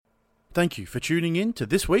Thank you for tuning in to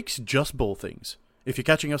this week's Just Ball Things. If you're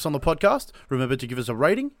catching us on the podcast, remember to give us a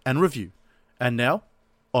rating and review. And now,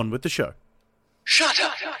 on with the show. Shut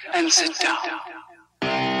up and sit down.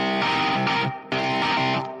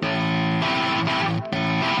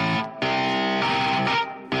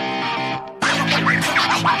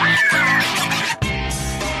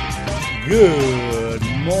 Good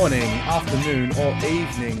morning, afternoon, or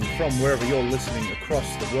evening from wherever you're listening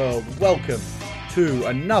across the world. Welcome to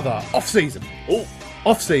another off-season edition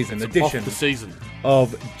Off the season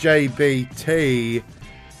of JBT.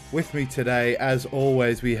 With me today, as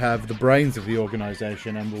always, we have the brains of the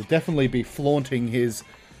organisation, and will definitely be flaunting his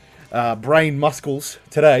brain muscles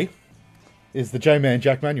today. Is the J-Man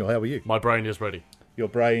Jack Manuel? How are you? My brain is ready. Your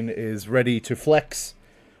brain is ready to flex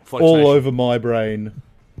Flex all Nation. over my brain.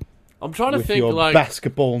 I'm trying to with think, your like,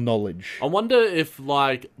 basketball knowledge. I wonder if,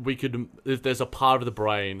 like, if there's a part of the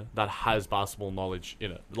brain that has basketball knowledge in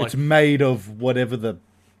it. Like, It's made of whatever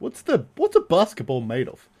what's a basketball made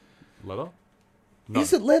of? leather? No.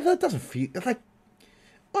 Is it leather? It doesn't feel like.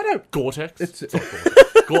 I don't. Gore-Tex? It's- It's not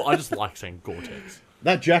Gore-Tex. I just like saying Gore-Tex.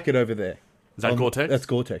 That jacket over there. Is that Gore-Tex? That's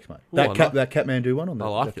Gore-Tex, mate. Ooh, I like- That Kathmandu one on the, I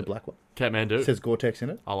like that's the it. black one. Kathmandu. It says Gore-Tex in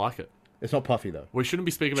it. I like it. It's not puffy though. We shouldn't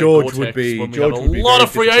be speaking about George Gore-Tex would be- when we George have would be a lot very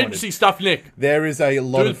of free disappointed. agency stuff, Nick. There is a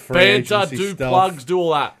lot Do of free banter, agency do stuff. plugs, do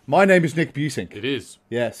all that. My name is Nick Busink. It is.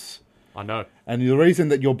 Yes. I know. And the reason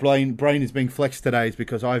that your brain is being flexed today is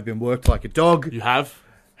because I've been worked like a dog. You have?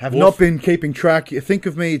 Have Wolf. not been keeping track. You think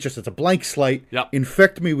of me just as a blank slate. Yep.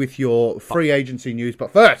 Infect me with your free agency news.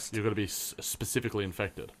 But first, You're going to be specifically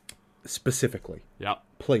infected. specifically, Yep.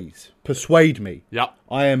 please, persuade me. Yep.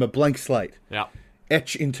 I am a blank slate. Yep.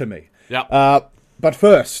 Etch into me. Yep. But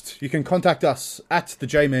first, you can contact us at the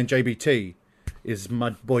J-Man JBT, is my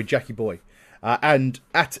boy Jackie Boy. And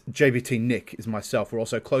at JBT Nick is myself. We're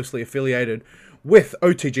also closely affiliated with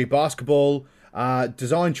OTG Basketball,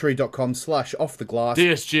 designtree.com/offtheglass.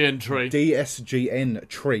 DSGN tree.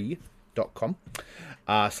 dsgntree.com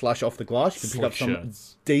 /off the glass. You can pick up some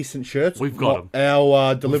shirts. decent shirts. We've got 'em.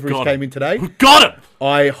 Our deliveries got came 'em. in today. We got it!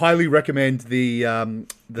 I highly recommend the Busey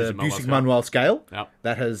Busey Manuel Manuel scale. Yep.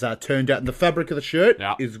 That has turned out, and the fabric of the shirt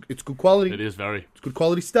Yep. it's good quality. It is very. It's good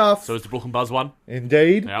quality stuff. So is the Brooklyn Buzz one.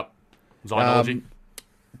 Indeed. Yep. Zynology.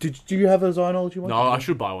 Do you have a Zynology one? No, I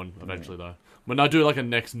should buy one eventually, though. When I do, like, a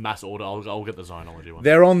next mass order, I'll get the Zynology one.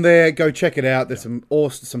 They're on there. Go check it out. There's some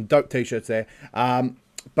awesome, some dope t-shirts there.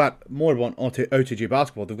 But more on OTG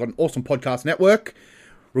Basketball. They've got an awesome podcast network.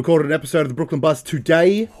 Recorded an episode of the Brooklyn Buzz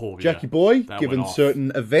today, Oh, yeah. Jackie Boy, That given went off.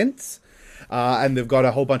 certain events. And they've got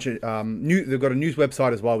a whole bunch of they've got a news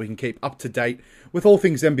website as well. We can keep up to date with all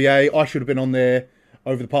things NBA. I should have been on there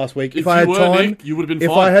over the past week if I had you were, time. Nick, you would have been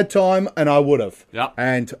if fine. I had time, and I would have. Yep.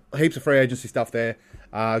 And heaps of free agency stuff there.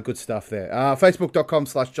 Good stuff there.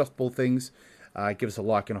 Facebook.com/justballthings. Give us a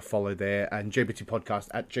like and a follow there. And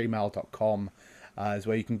gbtpodcast@gmail.com is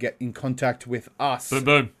where you can get in contact with us. Boom,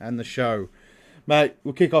 boom. And the show. Mate,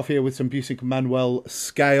 we'll kick off here with some Busey Manuel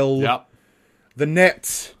scale. Yep. The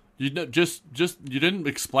Nets. You know, just you didn't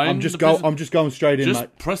explain. I'm just going straight in, Just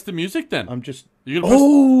mate. press the music then. I'm just. You gonna press-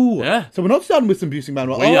 Oh, Yeah. So we're not starting with some Busey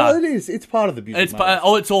Manuel. We are. It is. It's part of the Busey It's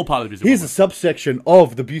Manuel. it's all part of the music. Here's a subsection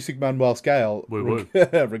of the Busey Manuel scale Woo, woo.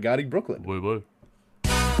 regarding Brooklyn. Woo woo. Woo.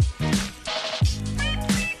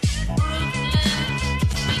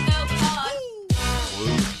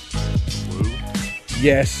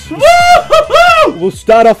 Yes. We'll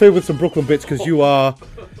start off here with some Brooklyn bits because you are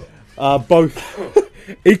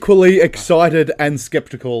both equally excited and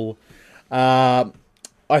skeptical. I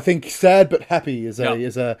think sad but happy is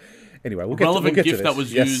a. Anyway, we'll get Relevant to gift this. that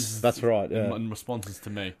was Yes, used. that's right. Yeah. In responses to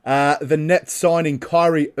me. The Nets signing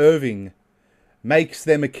Kyrie Irving makes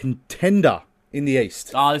them a contender in the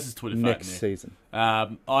East This is Twitter next fake, Nick. season.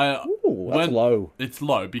 Ooh, that's low. It's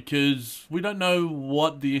low because we don't know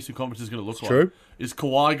what the Eastern Conference is going to look like. True. Is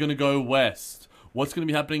Kawhi going to go west? What's going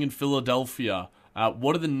to be happening in Philadelphia?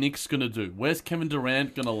 What are the Knicks going to do? Where's Kevin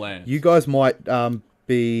Durant going to land? You guys might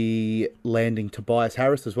be landing Tobias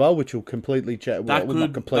Harris as well, which will completely change. Well,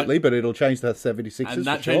 not completely, but it'll change the 76ers. And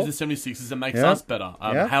that for sure. changes the 76ers and makes Yeah. us better.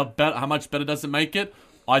 Yeah. How much better does it make it?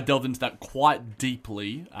 I delved into that quite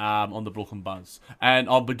deeply on the Brooklyn Buzz. And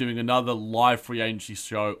I'll be doing another live free agency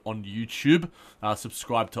show on YouTube.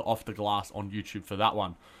 Subscribe to Off the Glass on YouTube for that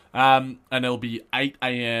one. And it'll be 8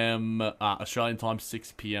 a.m. Australian time,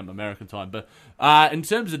 6 p.m. American time. But in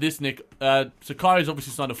terms of this, Nick, so Kyrie's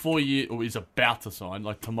obviously signed a 4-year, or is about to sign.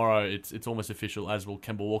 Like tomorrow, it's almost official, as will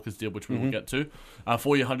Kemba Walker's deal, which we will get to.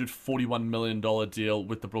 4-year, $141 million deal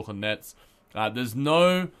with the Brooklyn Nets. There's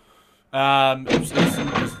no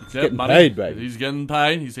Getting paid, baby. He's getting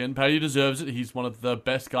paid. He's getting paid. He deserves it. He's one of the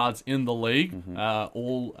best guards in the league.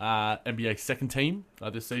 All NBA second team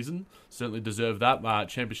this season. Certainly deserved that.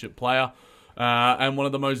 Championship player. And one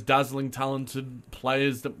of the most dazzling, talented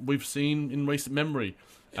players that we've seen in recent memory.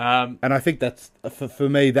 And I think that's, for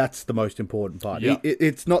me, that's the most important part. Yeah.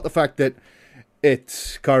 It's not the fact that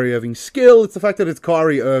it's Kyrie Irving's skill. It's the fact that it's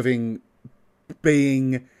Kyrie Irving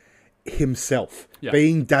being himself,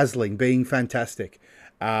 being dazzling, being fantastic,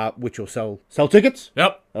 which will sell tickets.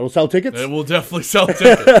 Yep. That'll sell tickets. It will definitely sell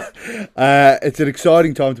tickets. It's an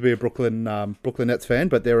exciting time to be a Brooklyn Nets fan,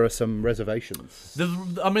 but there are some reservations.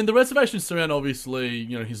 The reservations surround, obviously,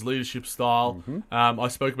 his leadership style. I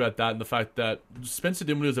spoke about that and the fact that Spencer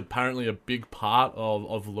Dinwiddie is apparently a big part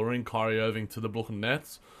of luring Kyrie Irving to the Brooklyn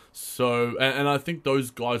Nets. So, and I think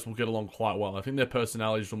those guys will get along quite well. I think their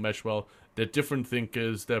personalities will mesh well. They're different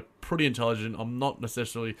thinkers. They're pretty intelligent.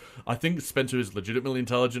 I think Spencer is legitimately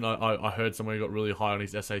intelligent. I heard somewhere he got really high on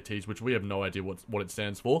his SATs, which we have no idea what it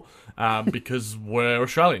stands for, because we're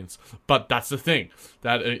Australians. But that's the thing.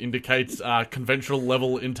 That indicates conventional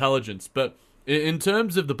level intelligence. But in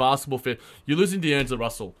terms of the basketball fit, you're losing D'Angelo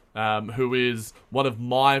Russell, who is one of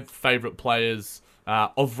my favourite players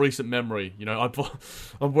of recent memory.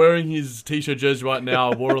 I'm wearing his t-shirt jersey right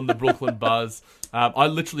now. I wore it on the Brooklyn Buzz. I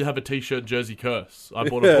literally have a t-shirt jersey curse. I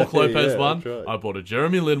bought a Brook Lopez one, right. I bought a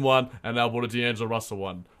Jeremy Lin one, and now I bought a D'Angelo Russell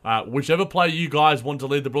one. Whichever player you guys want to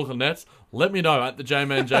lead the Brooklyn Nets, let me know at the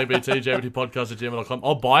jmanjbt.podcast@gmail.com.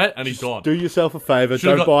 I'll buy it, and he's gone. Do yourself a favour.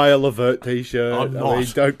 Don't buy a Levert t-shirt.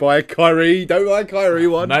 Don't buy a Kyrie. Don't buy a Kyrie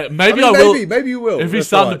one. Maybe I will. Maybe you will. If he's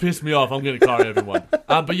starting to piss me off, I'm going to Kyrie everyone.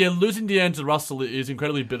 But yeah, losing D'Angelo Russell is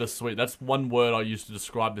incredibly bittersweet. That's one word I used to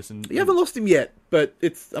describe this. You haven't lost him yet, but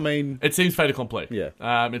it seems fait accompli. Yeah.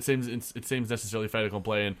 It seems necessarily fait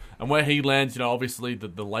accompli, and where he lands, obviously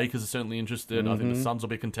the Lakers are certainly interested. I think the Suns will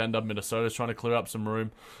be a contender. Minnesota's trying to clear up some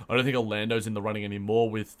room. I don't think Orlando's in the running anymore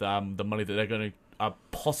with the money that they're going to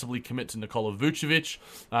possibly commit to Nikola Vucevic,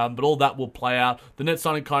 but all that will play out. The Nets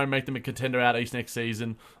signing Kyrie make them a contender out east next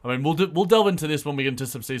season. We'll delve into this when we get into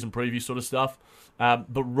some season preview sort of stuff.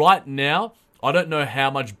 But right now, I don't know how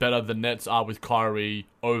much better the Nets are with Kyrie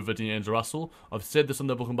over D'Angelo Russell. I've said this on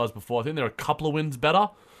the Brooklyn Buzz before. I think they're a couple of wins better.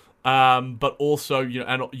 But also,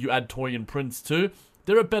 and you add Torian Prince too.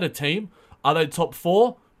 They're a better team. Are they top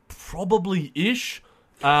 4? Probably-ish.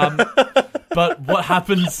 But what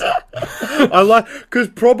happens? Because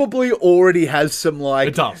probably already has some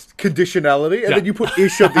it does. conditionality, and then you put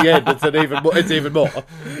ish at the end. It's even more.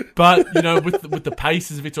 But with the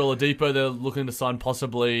Pacers, Victor Oladipo, they're looking to sign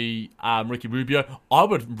possibly Ricky Rubio. I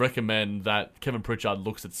would recommend that Kevin Pritchard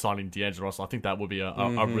looks at signing D'Angelo Russell. I think that would be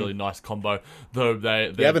a really nice combo. Though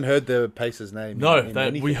you haven't heard the Pacers name. No,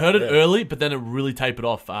 we heard it early, but then it really tapered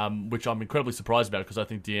off, which I'm incredibly surprised about because I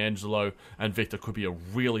think D'Angelo and Victor could be a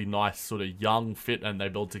really nice sort of young fit, and they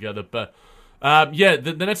build together. But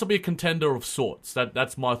the Nets will be a contender of sorts.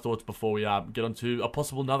 That's my thoughts before we get on to a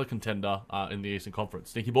possible another contender in the Eastern Conference.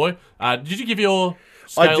 Stinky boy, did you give your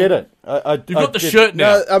scale? I did it. You've got the shirt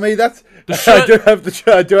now. No, that's the shirt. I do have the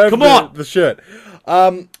shirt. I do have Come on. the shirt.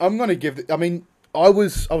 I'm going to give. I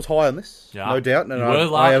was high on this, no doubt, and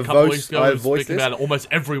I have voiced this. About it almost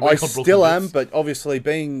every week. I on still am, Bits. but obviously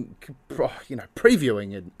being,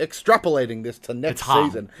 previewing and extrapolating this to next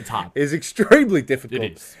season is extremely difficult.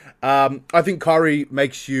 It is. I think Kyrie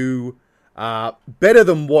makes you better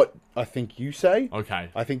than what I think you say. Okay.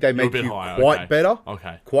 I think they make you higher. quite better.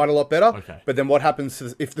 Okay. Quite a lot better. Okay. But then what happens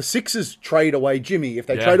if the Sixers trade away Jimmy, if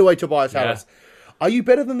they trade away Tobias Harris, are you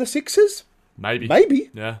better than the Sixers? Maybe.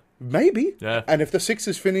 Yeah. Maybe. Yeah. And if the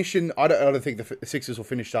Sixers finish in, I don't think the Sixers will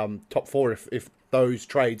finish top 4 if those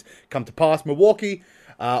trades come to pass. Milwaukee,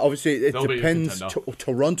 obviously it depends.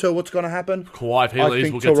 Toronto, what's going to happen? Kawhi, if he leaves,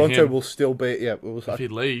 think we'll get Toronto to him. will still be. Yeah. If he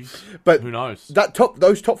leaves, but who knows?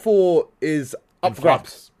 Those top 4 is up for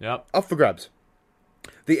grabs. Yep. Up for grabs.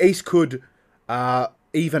 The East could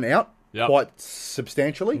even out. Yep. Quite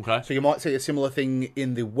substantially. Okay. So you might see a similar thing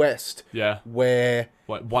in the West. Yeah. Where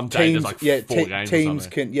one day there's like 4 games teams or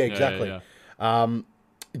can exactly. Yeah.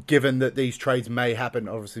 Given that these trades may happen,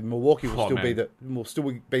 obviously Milwaukee will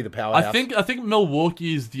still be the powerhouse. I think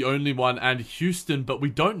Milwaukee is the only one, and Houston, but we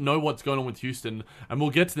don't know what's going on with Houston, and we'll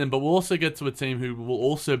get to them. But we'll also get to a team who will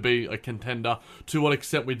also be a contender. To what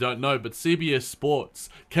extent we don't know. But CBS Sports,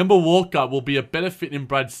 Kemba Walker will be a better fit in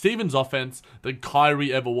Brad Stevens' offense than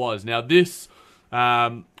Kyrie ever was. Now this,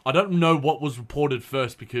 I don't know what was reported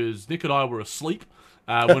first because Nick and I were asleep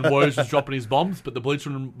when Woj was dropping his bombs, but the Bleacher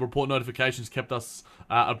Report notifications kept us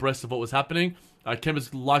abreast of what was happening.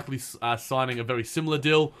 Kemba's likely signing a very similar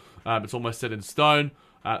deal. It's almost set in stone.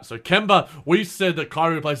 So Kemba, we said that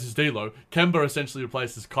Kyrie replaces D'Lo. Kemba essentially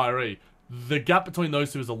replaces Kyrie. The gap between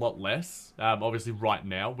those two is a lot less. Obviously, right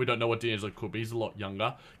now we don't know what D'Angelo could be. He's a lot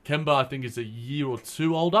younger. Kemba, I think, is a year or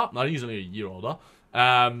two older. No, I think he's only a year older.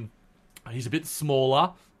 He's a bit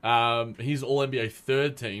smaller. He's All NBA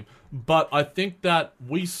third team. But I think that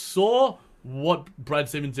we saw what Brad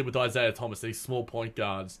Stevens did with Isaiah Thomas, these small point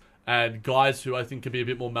guards, and guys who I think can be a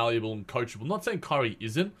bit more malleable and coachable. Not saying Kyrie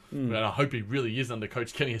isn't, and I hope he really is under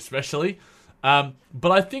Coach Kenny especially. But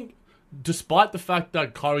I think, despite the fact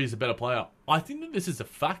that Kyrie is a better player, I think that this is a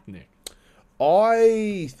fact, Nick.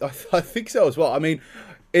 I think so as well. I mean,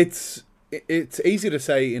 it's easy to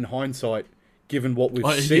say in hindsight, given what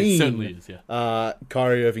we've seen. It certainly is, yeah.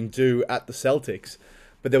 Kyrie Irving do at the Celtics,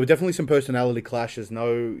 but there were definitely some personality clashes.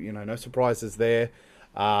 No surprises there.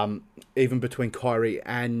 Even between Kyrie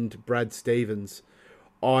and Brad Stevens,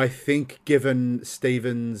 I think, given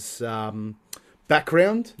Stevens'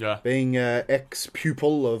 background, being an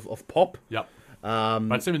ex-pupil of Pop,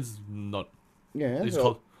 Brad Stevens not. Yeah, He's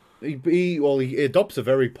he adopts a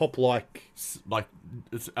very Pop-like,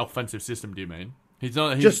 it's offensive system. Do you mean? He's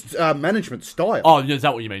not just management style. Oh, is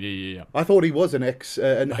that what you mean? Yeah. I thought he was an ex.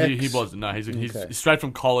 He wasn't. No, he's straight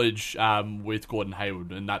from college with Gordon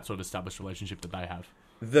Hayward, and that sort of established relationship that they have.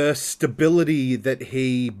 The stability that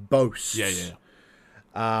he boasts. Yeah.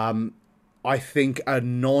 I think a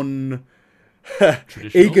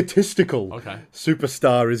egotistical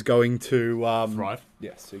superstar is going to thrive.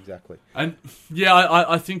 Yes, exactly. And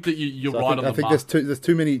I think that you're right on the mark. I think there's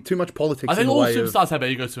too much politics. I think in the all way superstars have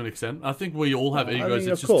egos to an extent. I think we all have egos.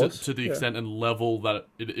 It's just to the extent and level that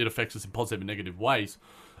it affects us in positive and negative ways.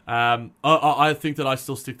 I think that I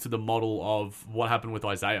still stick to the model of what happened with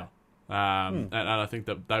Isaiah. And I think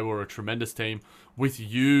that they were a tremendous team. With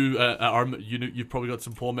you, you've probably got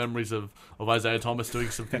some poor memories of Isaiah Thomas doing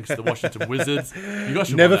some things to the Washington Wizards. You guys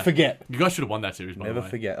should never forget. You guys should have won that series. Never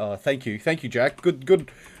forget. Oh, thank you, Jack.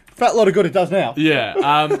 Good, fat lot of good it does now.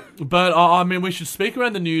 Yeah. But I mean, we should speak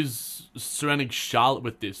around the news surrounding Charlotte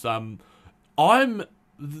with this. The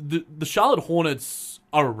Charlotte Hornets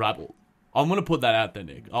are a rabble. I'm going to put that out there,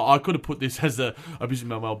 Nick. I could have put this as a busy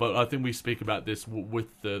mail, but I think we speak about this with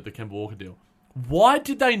the Kemba Walker deal. Why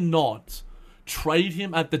did they not trade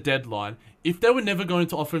him at the deadline if they were never going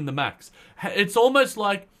to offer him the max? It's almost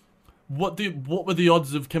like, what were the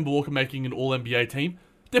odds of Kemba Walker making an All-NBA team?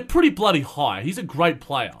 They're pretty bloody high. He's a great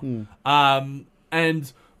player.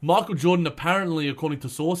 And Michael Jordan, apparently, according to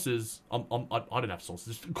sources, I don't have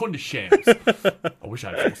sources. According to Shams, I wish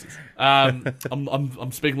I had sources.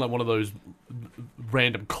 I'm speaking like one of those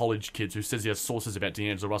random college kids who says he has sources about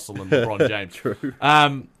D'Angelo Russell and LeBron James. True.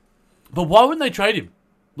 But why wouldn't they trade him?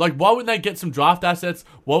 Like, why wouldn't they get some draft assets?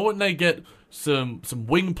 Why wouldn't they get some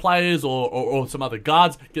wing players or some other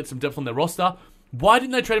guards, get some depth on their roster? Why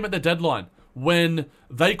didn't they trade him at the deadline? When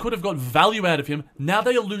they could have got value out of him, now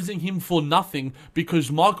they are losing him for nothing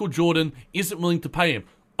because Michael Jordan isn't willing to pay him.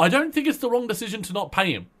 I don't think it's the wrong decision to not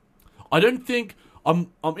pay him. I don't think... I'm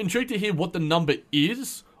intrigued to hear what the number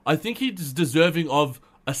is. I think he's deserving of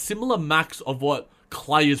a similar max of what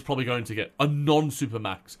Clay is probably going to get. A non-super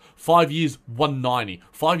max. 5 years, 190.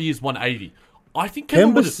 5 years, 180. I think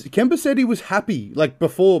Kemba said he was happy, like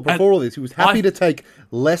before all this, he was happy to take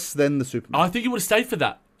less than the super max. I think he would have stayed for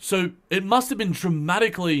that. So it must have been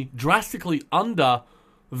drastically under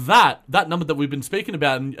that number that we've been speaking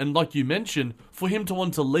about. And like you mentioned, for him to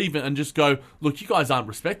want to leave it and just go, look, you guys aren't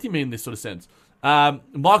respecting me in this sort of sense.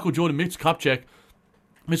 Michael Jordan, Mitch Kupchak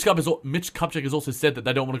has also said that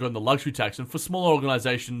they don't want to go in the luxury tax. And for smaller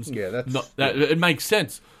organizations, it makes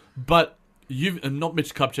sense. But not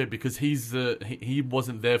Mitch Kupchak, because he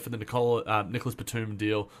wasn't there for the Nicholas Batum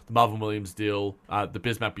deal, the Marvin Williams deal, the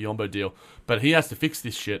Bismack Biyombo deal, but he has to fix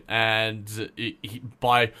this shit. And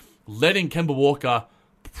by letting Kemba Walker,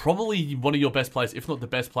 probably one of your best players, if not the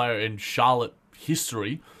best player in Charlotte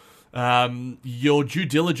history, your due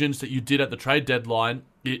diligence that you did at the trade deadline,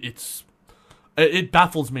 it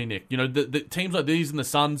baffles me, Nick. You know, the teams like these and the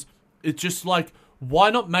Suns, it's just like, why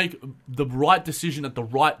not make the right decision at the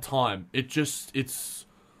right time? I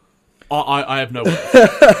have no words.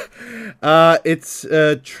 It's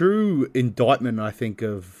a true indictment, I think,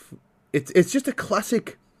 of... It's just a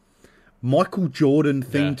classic Michael Jordan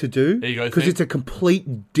thing to do. Because it's a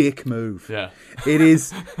complete dick move. Yeah. It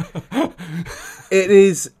is... it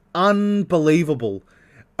is unbelievable.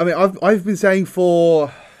 I mean, I've been saying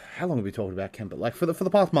for... How long have we talked about Kemba? Like, for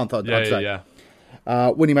the past month, I'd say. Yeah.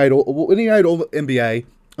 When he made all NBA,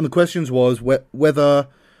 and the questions was whether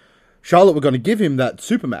Charlotte were going to give him that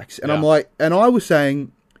supermax, and I'm like, and I was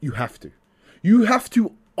saying, you have to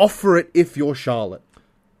offer it if you're Charlotte.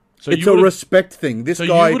 So It's a respect thing. This so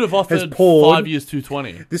guy you would have has offered poured 5 years,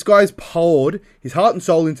 220. This guy's poured his heart and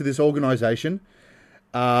soul into this organization.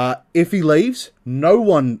 If he leaves, no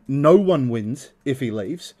one wins. If he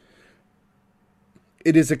leaves,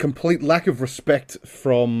 it is a complete lack of respect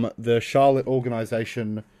from the Charlotte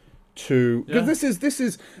organization to because this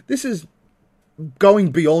is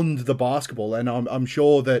going beyond the basketball, and I'm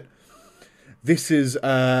sure that this is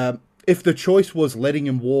if the choice was letting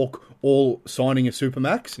him walk or signing a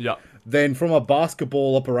supermax, then from a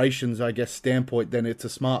basketball operations, I guess, standpoint, then it's a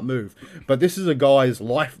smart move. But this is a guy's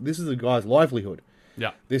life. This is a guy's livelihood.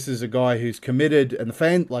 Yeah, this is a guy who's committed, and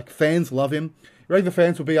the fans love him. You reckon the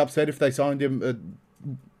fans would be upset if they signed him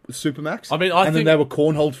supermax? I mean, I think then they were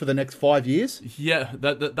cornholed for the next 5 years. Yeah,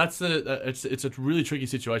 that's it's a really tricky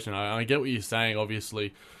situation. I get what you're saying.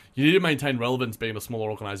 Obviously, you need to maintain relevance being a smaller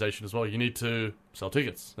organization as well. You need to sell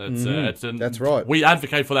tickets. That's right. We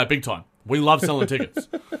advocate for that big time. We love selling tickets.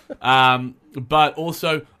 But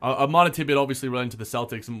also, a minor tidbit, obviously, relating to the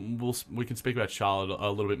Celtics, and we can speak about Charlotte a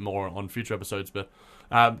little bit more on future episodes, but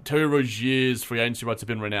Terry Rozier's free agency rights have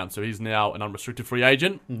been renounced, so he's now an unrestricted free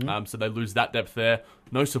agent, so they lose that depth there.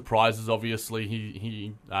 No surprises, obviously.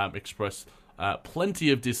 He expressed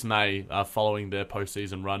plenty of dismay following their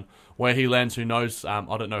postseason run. Where he lands, who knows? I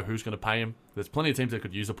don't know who's going to pay him. There's plenty of teams that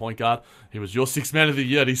could use a point guard. He was your sixth man of the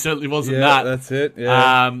year, and he certainly wasn't that. That's it.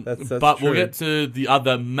 Yeah, that's but true. We'll get to the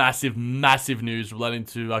other massive news relating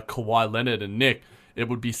to Kawhi Leonard and Nick. It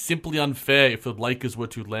would be simply unfair if the Lakers were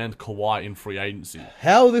to land Kawhi in free agency.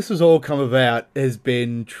 How this has all come about has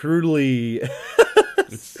been truly...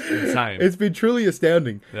 It's insane. It's been truly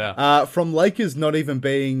astounding. Yeah. From Lakers not even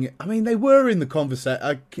being... I mean, they were in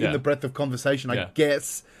the in the breadth of conversation, I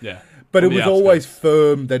guess. Yeah. But it was always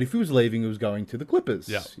firm that if he was leaving, he was going to the Clippers.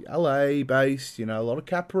 Yeah. LA based, a lot of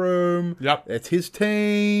cap room. Yep. It's his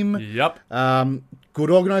team. Yep. Good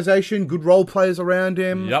organization, good role players around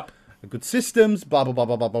him. Yep. Good systems, blah, blah, blah,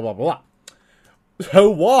 blah, blah, blah, blah, blah. So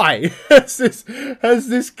why has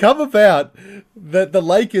this come about that the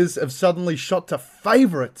Lakers have suddenly shot to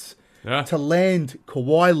favourites to land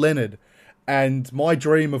Kawhi Leonard? And my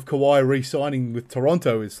dream of Kawhi re-signing with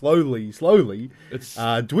Toronto is slowly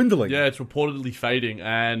dwindling. Yeah, it's reportedly fading.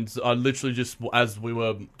 And I literally just, as we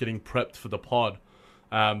were getting prepped for the pod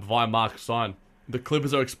via Mark Sign, the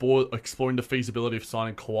Clippers are exploring the feasibility of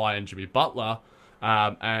signing Kawhi and Jimmy Butler.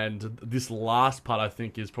 And this last part, I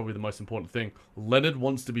think, is probably the most important thing. Leonard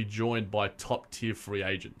wants to be joined by top-tier free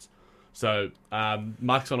agents. So,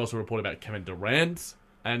 Mark Sign also reported about Kevin Durant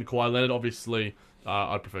and Kawhi Leonard. Obviously,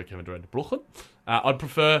 I'd prefer Kevin Durant to Brooklyn. I'd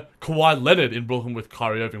prefer Kawhi Leonard in Brooklyn with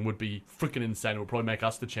Kyrie Irving. Would be freaking insane. It would probably make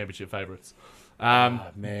us the championship favourites.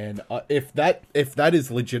 Man, if that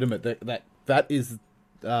is legitimate, that is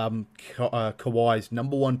Kawhi's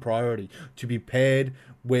number one priority, to be paired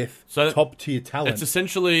with top tier talent. It's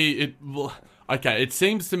essentially it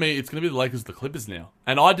seems to me it's going to be the Lakers, the Clippers now,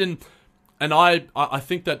 and I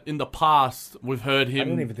think that in the past we've heard him. I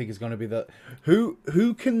don't even think it's going to be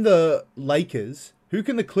who can the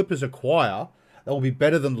Clippers acquire that will be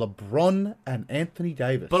better than LeBron and Anthony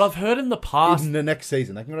Davis. But I've heard in the past in the next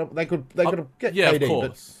season they could get KD, of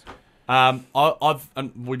course.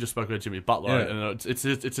 We just spoke about Jimmy Butler, and it's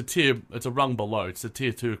a tier, it's a rung below. It's a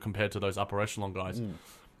tier 2 compared to those upper echelon guys.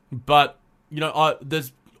 But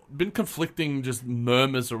there's been conflicting just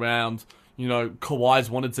murmurs around. Kawhi's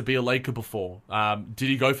wanted to be a Laker before. Did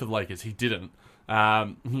he go for the Lakers? He didn't.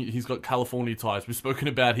 He's got California ties. We've spoken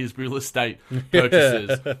about his real estate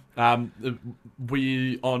purchases. On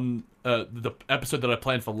the episode that I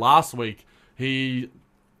planned for last week,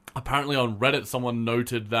 apparently on Reddit, someone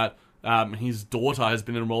noted that his daughter has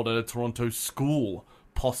been enrolled at a Toronto school,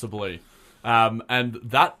 possibly. And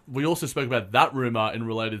that we also spoke about that rumor in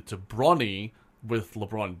related to Bronny with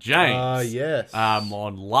LeBron James. Yes.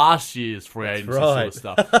 On last year's free agency sort of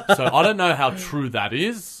stuff. So I don't know how true that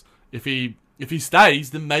is. If he stays,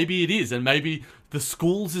 then maybe it is, and maybe the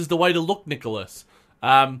schools is the way to look, Nicholas.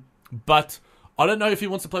 But I don't know if he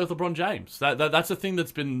wants to play with LeBron James. That's a thing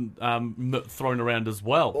that's been thrown around as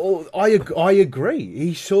well. Oh, I agree.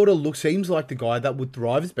 He sort of seems like the guy that would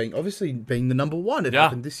thrive as being the number one. It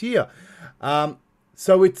happened this year.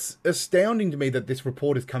 So it's astounding to me that this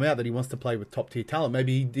report has come out that he wants to play with top tier talent.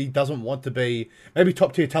 Maybe he doesn't want to be. Maybe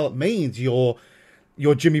top tier talent means your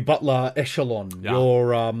Jimmy Butler echelon. Yeah.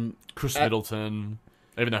 Your Chris Middleton,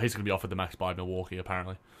 even though he's going to be offered the max by Milwaukee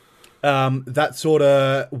apparently. That sort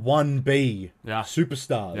of 1B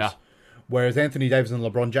superstars. Yeah. Whereas Anthony Davis and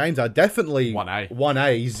LeBron James are definitely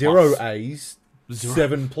 1A, 0 A's,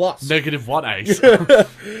 7 plus. Negative 1 A's.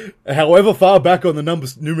 However far back on the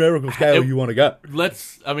numerical scale you want to go.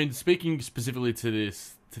 Speaking specifically to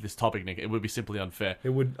to this topic, Nick. It would be simply unfair. It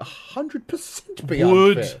would 100% be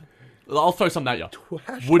Would unfair. I'll throw something at you.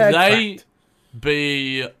 Hashtag Would they fact.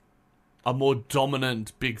 be a more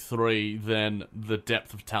dominant big three than the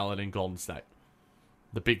depth of talent in Golden State?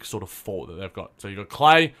 The big sort of four that they've got. So you got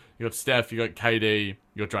Clay, you got Steph, you got KD,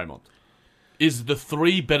 you got Draymond. Is the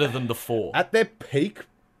three better than the four? At their peak,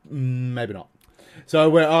 maybe not. So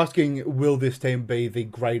we're asking, will this team be the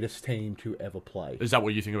greatest team to ever play? Is that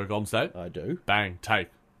what you think about Golden State? I do. Bang, take.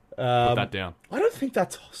 Put that down. I don't think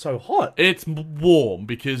that's so hot. It's warm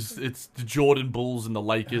because it's the Jordan Bulls and the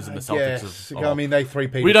Lakers and the Celtics. Yes. I mean, they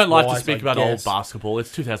three-peated we don't like to twice, speak I about old guess. basketball.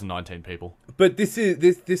 It's 2019, people. But this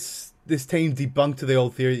team debunked the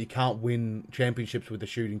old theory that you can't win championships with a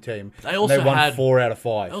shooting team. They also and they won had 4 out of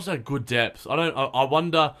 5. They also had good depth. I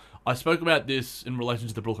wonder. I spoke about this in relation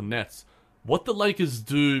to the Brooklyn Nets. What the Lakers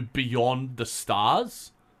do beyond the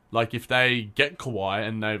stars, like if they get Kawhi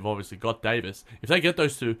and they've obviously got Davis, if they get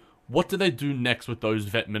those two, what do they do next with those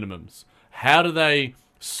vet minimums? How do they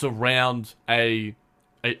surround a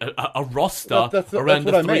roster That's around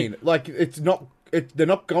what the I three? mean. Like, they're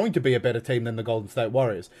not going to be a better team than the Golden State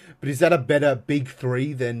Warriors. But is that a better big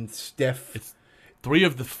three than Steph? It's 3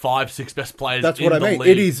 of the 5-6 best players. That's in what I the mean.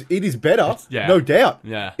 league. It is better, Yeah. no doubt.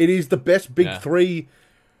 Yeah. It is the best big Yeah. three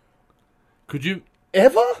Could you?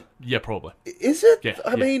 ever. Yeah, probably. Is it? Yeah,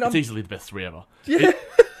 I mean, it's easily the best 3 ever. Yeah.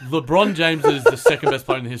 LeBron James is the second best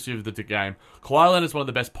player in the history of the game. Kawhi Leonard is one of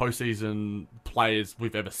the best postseason players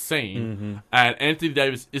we've ever seen, and Anthony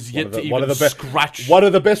Davis is yet to even scratch. One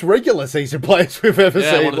of the best regular season players we've ever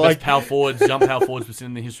seen. One of the best power forwards, young power forwards we've seen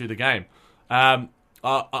in the history of the game. I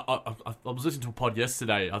was listening to a pod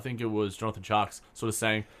yesterday. I think it was Jonathan Sharks sort of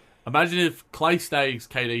saying, imagine if Clay stays,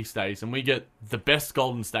 KD stays, and we get the best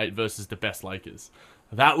Golden State versus the best Lakers.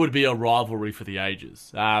 That would be a rivalry for the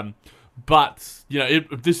ages. But, you know,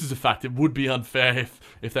 this is a fact. It would be unfair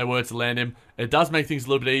if they were to land him. It does make things a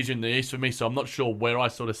little bit easier in the East for me, so I'm not sure where I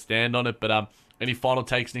sort of stand on it. But any final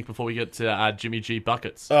takes, Nick, before we get to Jimmy G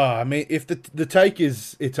buckets? I mean, if the take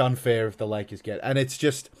is it's unfair if the Lakers get, and it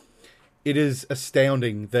is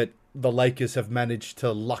astounding that the Lakers have managed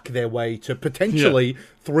to luck their way to potentially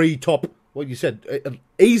 3 top, what you said,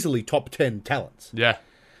 easily top 10 talents. Yeah.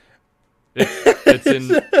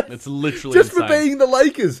 It's literally Just insane. for being the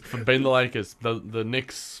Lakers. For being the Lakers. The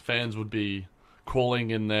Knicks fans would be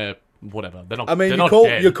crawling in their whatever. They're not. I mean, they're not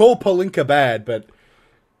dead. you call Pelinka bad, but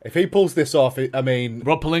if he pulls this off, I mean,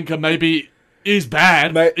 Rob Pelinka maybe is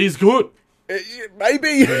bad. Is good.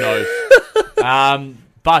 maybe. Who knows?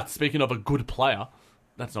 But speaking of a good player,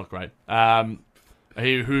 that's not great.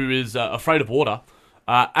 Who is afraid of water.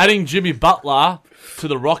 Adding Jimmy Butler to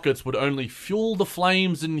the Rockets would only fuel the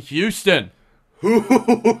flames in Houston. You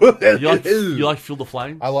like fuel the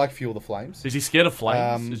flames? I like Fuel the Flames. Is he scared of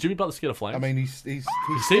flames? Is Jimmy Butler scared of flames? I mean, he seems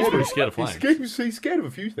pretty scared of flames. He's scared of a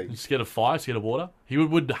few He's things. scared of fire, scared of water. He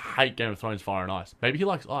would hate Game of Thrones fire and ice. Maybe he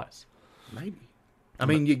likes ice. Maybe. I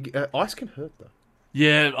mean, ice can hurt though.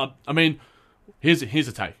 Yeah, I mean, here's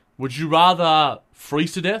a take. Would you rather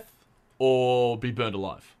freeze to death or be burned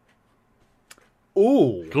alive?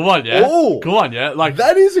 Ooh. Come on, yeah. Ooh. Come on, yeah. Like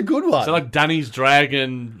That is a good one. so, like Danny's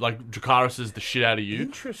dragon, like Dracarys is the shit out of you,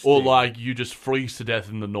 Interesting. or like you just freeze to death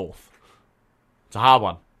in the north. It's a hard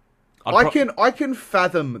one. I can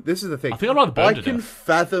fathom. This is the thing. I think I'd rather burn I to can death.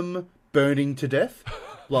 fathom burning to death.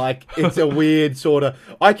 Like it's a weird sort of.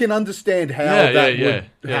 I can understand how that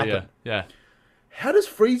would happen. Yeah. How does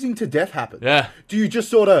freezing to death happen? Yeah. Do you just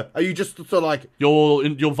sort of? Are you just sort of like? Your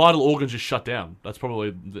vital organs just shut down. That's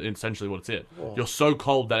probably essentially what it's it. You're so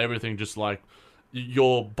cold that everything just like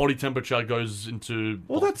your body temperature goes into.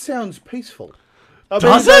 Well, that sounds peaceful.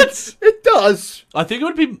 Does it? It does. I think it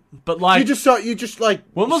would be, but like You just like.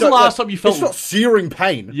 When was the last time you felt? It's not searing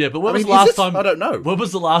pain. Yeah, but when I was mean, the last is it? time? I don't know. When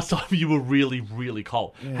was the last time you were really, really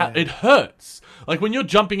cold? It hurts. Like when you're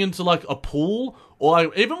jumping into like a pool, or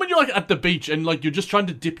like, even when you're like at the beach and like you're just trying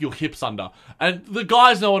to dip your hips under. And the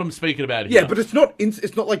guys know what I'm speaking about here. Yeah, but it's not.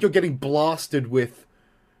 It's not like you're getting blasted with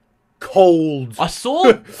cold. I saw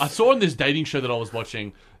in this dating show that I was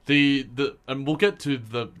watching. And we'll get to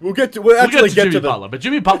the. We'll actually get to Jimmy Butler, but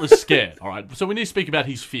Jimmy Butler's scared. All right, so we need to speak about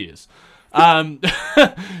his fears.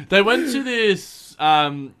 They went to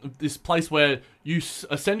this place where you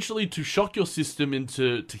essentially, to shock your system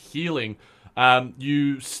into healing,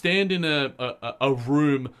 you stand in a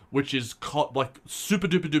room which is like super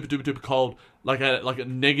duper duper duper duper cold, like a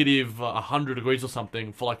negative 100 degrees or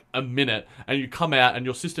something for like a minute, and you come out and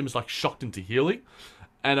your system is like shocked into healing.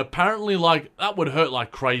 And apparently, like, that would hurt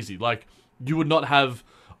like crazy. Like, you would not have...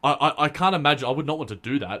 I can't imagine... I would not want to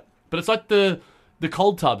do that. But it's like the The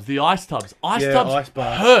cold tubs, the ice tubs. Ice Yeah, tubs ice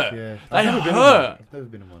baths. hurt. Yeah. They I've never been in one. hurt. I've never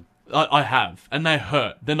been in one. I have, and they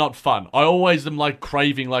hurt. They're not fun. I always am like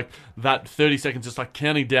craving like that 30 seconds, just like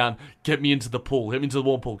counting down. Get me into the pool. Get me into the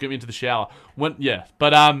warm pool. Get me into the shower. But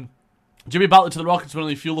Jimmy Butler to the Rockets will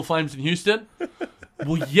only fuel the flames in Houston.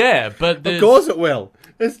 Well, yeah, but Of course it will.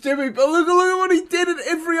 It's Jimmy. But look at what he did in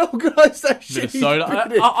every organisation.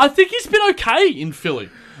 Minnesota. I think he's been okay in Philly.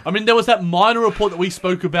 I mean, there was that minor report that we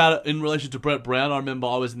spoke about in relation to Brett Brown. I remember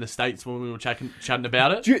I was in the States when we were chatting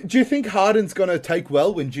about it. Do you think Harden's going to take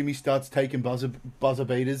well when Jimmy starts taking buzzer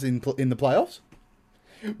beaters in the playoffs?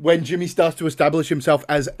 When Jimmy starts to establish himself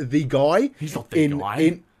as the guy? He's not the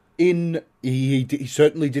guy. He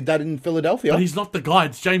certainly did that in Philadelphia. But he's not the guy.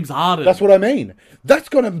 It's James Harden. That's what I mean. That's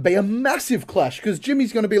going to be a massive clash because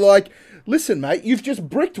Jimmy's going to be like, listen, mate, you've just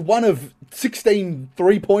bricked one of 16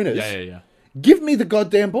 three-pointers. Yeah. Give me the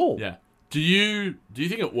goddamn ball. Yeah. Do you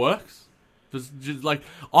think it works? Just like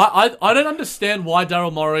I don't understand why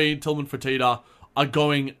Daryl Morey, Tillman Fertitta are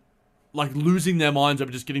going like losing their minds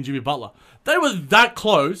over just getting Jimmy Butler. They were that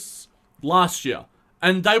close last year.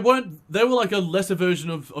 And they were like a lesser version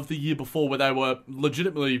of the year before where they were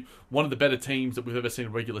legitimately one of the better teams that we've ever seen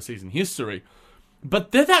in regular season history.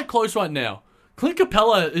 But they're that close right now. Clint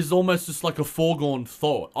Capella is almost just like a foregone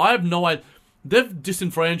thought. I have no idea. They've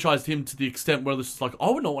disenfranchised him to the extent where it's like,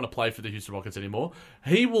 I would not want to play for the Houston Rockets anymore.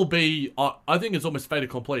 He will be, I think it's almost fait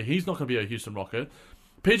accompli. He's not going to be a Houston Rocket.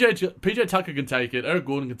 PJ Tucker can take it. Eric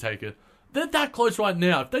Gordon can take it. They're that close right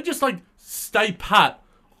now. If they just like stay pat,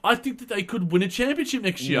 I think that they could win a championship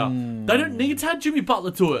next year. They don't need to add Jimmy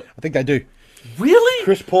Butler to it. I think they do. Really?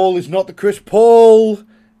 Chris Paul is not the Chris Paul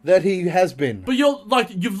that he has been. But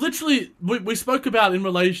you've literally, we spoke about in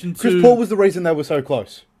relation to... Chris Paul was the reason they were so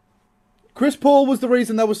close. Chris Paul was the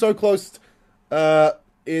reason they were so close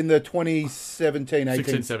in the 2017-18.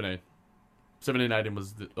 16-17. 17-18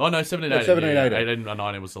 was... 17-18. 17-18.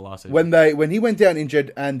 18-19 was the last season. When he went down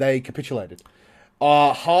injured and they capitulated.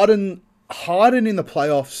 Harden in the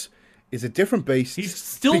playoffs is a different beast. He's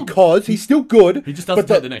still good. He just doesn't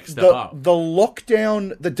take the next step up. The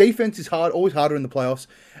lockdown, the defense is always harder in the playoffs.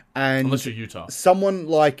 And unless you're Utah. Someone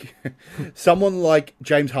like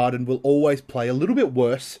James Harden will always play a little bit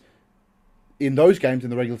worse in those games in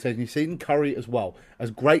the regular season. You've seen Curry as well.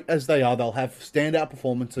 As great as they are, they'll have standout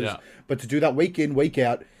performances. Yeah. But to do that week in, week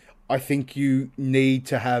out, I think you need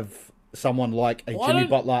to have someone like a Jimmy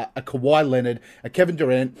Butler, a Kawhi Leonard, a Kevin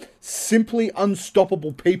Durant, simply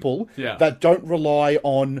unstoppable people that don't rely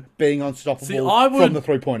on being unstoppable from the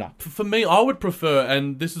three-pointer. For me, I would prefer,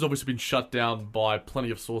 and this has obviously been shut down by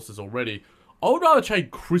plenty of sources already, I would rather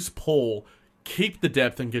trade Chris Paul, keep the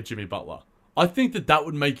depth, and get Jimmy Butler. I think that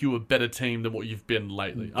would make you a better team than what you've been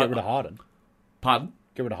lately. Get rid of Harden. Pardon?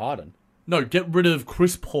 Get rid of Harden. No, get rid of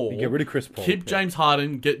Chris Paul. Get rid of Chris Paul. Keep James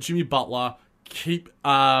Harden, get Jimmy Butler, keep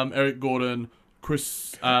Eric Gordon,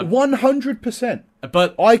 Chris... 100%.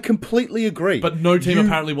 But I completely agree. But no team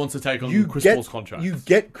apparently wants to take on Chris Paul's contract. You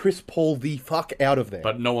get Chris Paul the fuck out of there.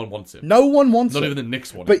 But no one wants him. No one wants him. Not even the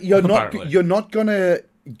Knicks want him. But you're not not going to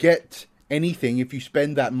get anything if you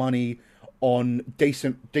spend that money on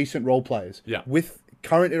decent role players. Yeah. With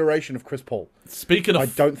current iteration of Chris Paul. I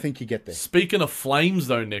don't think you get there. Speaking of flames,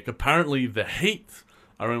 though, Nick, apparently the Heat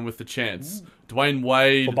are in with the chance. Dwayne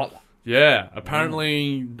Wade... For Butler. Yeah,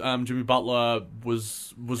 apparently Jimmy Butler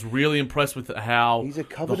was really impressed with how he's a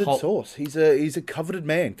coveted source. He's a coveted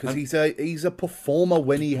man because he's a performer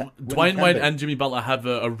when he. Dwayne Wade and Jimmy Butler have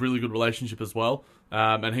a really good relationship as well,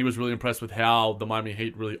 and he was really impressed with how the Miami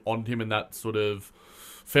Heat really honored him in that sort of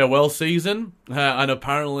farewell season. And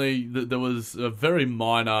apparently there was a very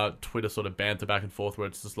minor Twitter sort of banter back and forth where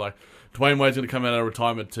it's just like, Dwayne Wade's going to come out of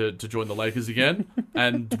retirement to join the Lakers again.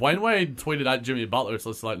 And Dwayne Wade tweeted at Jimmy Butler, it's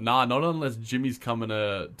just like, nah, not unless Jimmy's coming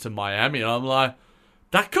to Miami. And I'm like,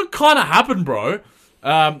 that could kind of happen, bro.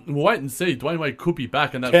 We'll wait and see. Dwayne Wade could be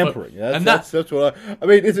back. And that's tampering. That's what I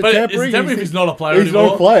mean, is it tampering? Is it tampering if he's not a player anymore? He's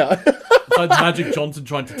not a player. It's like Magic Johnson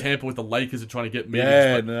trying to tamper with the Lakers and trying to get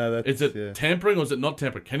meetings. Is it tampering or is it not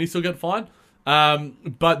tampering? Can he still get fined?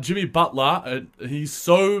 But Jimmy Butler, he's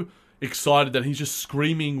so excited that he's just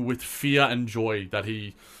screaming with fear and joy that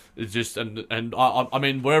he is just... And I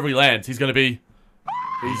mean, wherever he lands, he's going to be...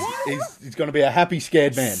 He's going to be a happy,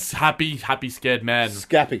 scared man. Happy, scared man.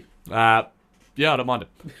 Scappy. Yeah, I don't mind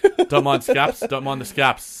it. Don't mind Scaps. Don't mind the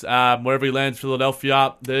Scaps. Wherever he lands,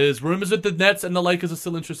 Philadelphia. There's rumours that the Nets and the Lakers are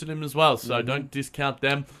still interested in him as well, so don't discount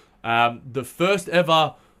them. The first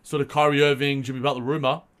ever sort of Kyrie Irving, Jimmy Butler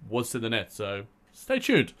rumour was to the Nets, so stay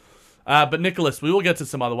tuned. But Nicholas, we will get to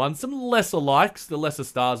some other ones. Some lesser likes, the lesser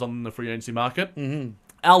stars on the free agency market. Mm-hmm.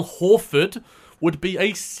 Al Horford would be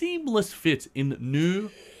a seamless fit in New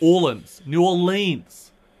Orleans. Nola.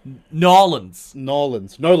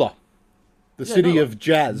 The city Nola. of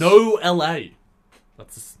jazz. No LA.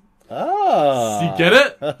 That's you get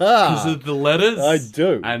it? Because of the letters? I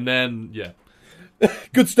do. And then, yeah.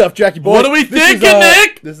 Good stuff, Jackie boy. What are we thinking,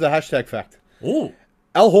 Nick? This is a hashtag fact. Ooh.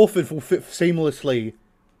 Al Horford will fit seamlessly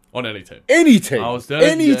On any team. any team.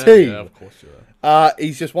 Any team. Yeah, of course you are.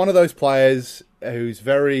 He's just one of those players who's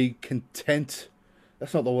very content.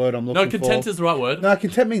 That's not the word I'm looking for. No, content is the right word. No,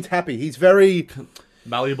 content means happy. He's very...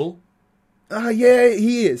 Malleable. Yeah,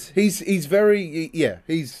 he is. He's very... Yeah,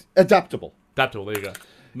 he's adaptable. Adaptable, there you go.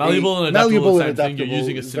 Malleable and adaptable are the same thing. You're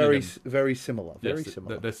using a synonym. Very similar. Yes, Very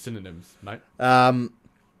similar. They're synonyms, mate.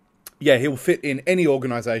 Yeah, he'll fit in any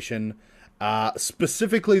organisation.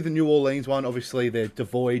 Specifically the New Orleans one. Obviously, they're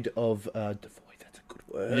devoid of... devoid, that's a good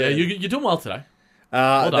word. Yeah, you're doing well today.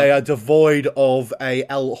 They are devoid of a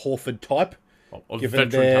Al Horford type. Of Given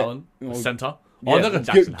veteran their- talent. A centre. Yeah, Oh, they've got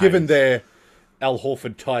Jackson given Hayes. their Al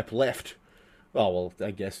Horford type left. Oh, well,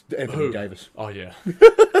 I guess Anthony Who? Davis. Oh, yeah.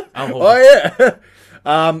 Oh,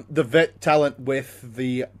 yeah. The vet talent with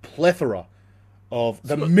the plethora of...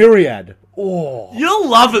 The myriad. Oh. You're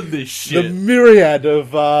loving this The shit. myriad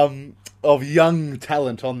of young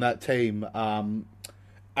talent on that team.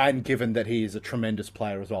 And given that he is a tremendous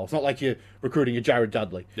player as well. It's not like you're recruiting a Jared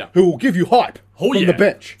Dudley. Yeah. Who will give you hype from the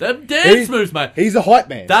bench. Them dance moves, mate. He's a hype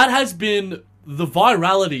man. That has been the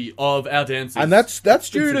virality of our dances. And that's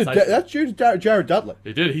due to sensational. Jared Dudley.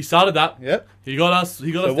 He did. He started that. Yep. He got us. So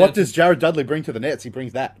us. what does Jared Dudley bring to the Nets? He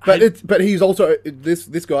brings that. But he's also this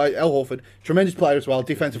guy, Al Horford, tremendous player as well,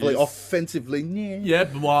 defensively, offensively. Yeah,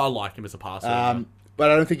 but I like him as a passer. But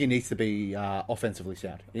I don't think he needs to be offensively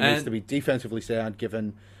sound. He needs to be defensively sound.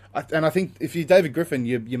 And I think if you're David Griffin,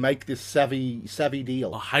 you make this savvy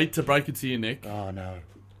deal. I hate to break it to you, Nick. Oh no.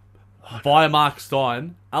 Via Mark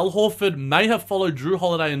Stein, Al Horford may have followed Drew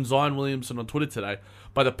Holiday and Zion Williamson on Twitter today,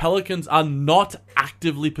 but the Pelicans are not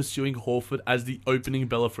actively pursuing Horford as the opening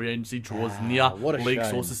bell of free agency draws near, what a league shame.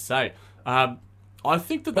 sources say. I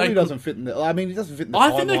think that Probably doesn't fit in the... I mean, he doesn't fit in the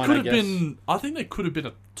I think they timeline, could have guess. been. I think they could have been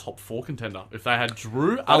a top 4 contender if they had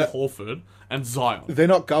Drew, Al Horford, and Zion. They're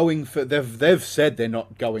not going for... They've said they're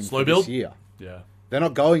not going Slow for build? this year. Yeah. They're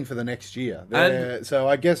not going for the next year. So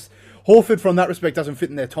I guess Horford, from that respect, doesn't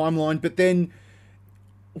fit in their timeline. But then...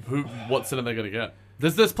 What center are they going to get?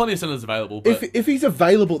 There's plenty of centers available. But If he's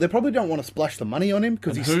available, they probably don't want to splash the money on him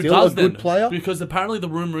because he's who still does a good then? player. Because apparently the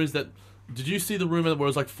rumor is that... Did you see the rumor where it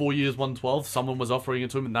was like 4 years, 112? Someone was offering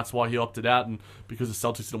it to him, and that's why he opted out, and because the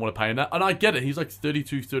Celtics didn't want to pay him that. And I get it. He's like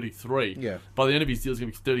 32, 33. Yeah. By the end of his deal, he's going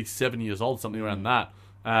to be 37 years old, something around that.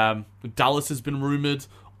 Dallas has been rumored.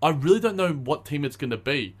 I really don't know what team it's going to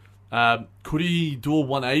be. Could he do a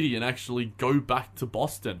 180 and actually go back to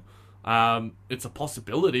Boston? It's a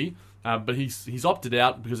possibility, but he's opted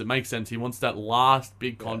out because it makes sense. He wants that last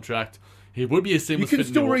big contract. He would be a seamless You can fit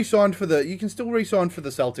still re-sign for the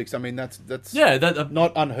Celtics. I mean, that's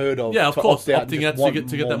not unheard of. Yeah, of to course, opt out and opting just out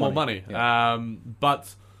to get that more money. Yeah.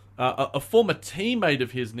 But a former teammate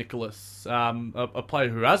of his, Nicholas, a player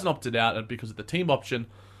who hasn't opted out because of the team option,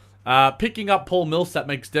 picking up Paul Millsap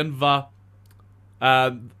makes Denver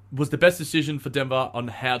was the best decision for Denver on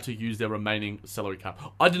how to use their remaining salary cap.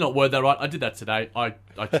 I did not word that right. I did that today. I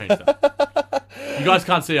changed that. You guys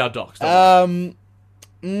can't see our docs.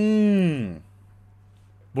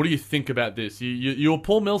 What do you think about this? You're a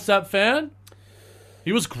Paul Millsap fan?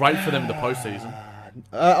 He was great for them in the postseason.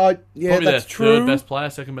 Yeah, Probably that's their true. third best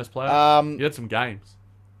player, second best player. He had some games.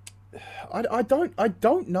 I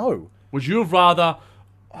don't know. Would you have rather...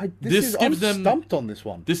 I'm stumped on this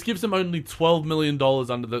one. This gives them only $12 million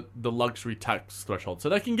under the luxury tax threshold. So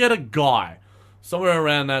they can get a guy somewhere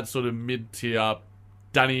around that sort of mid-tier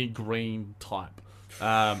Danny Green type.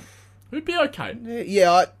 Who'd be okay.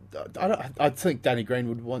 Yeah, I think Danny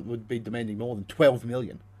Green would be demanding more than $12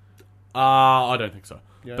 million. I don't think so.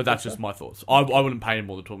 You don't But that's think just my thoughts. I wouldn't pay him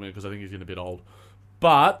more than $12 million because I think he's getting a bit old.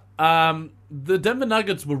 But the Denver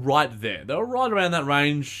Nuggets were right there. They were right around that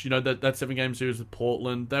range. You know, that 7-game series with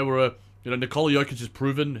Portland. They were Nikola Jokic has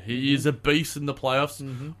proven he is a beast in the playoffs.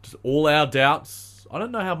 Mm-hmm. Just all our doubts. I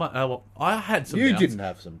don't know how much. I had some doubts. You didn't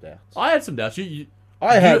have some doubts. I had some doubts.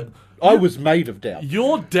 I was made of doubt.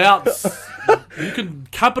 Your doubts, you can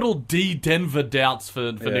capital D Denver doubts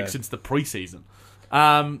for Nick since the preseason.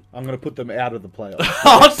 I'm going to put them out of the playoffs.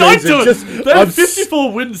 Oh, don't do it! They have a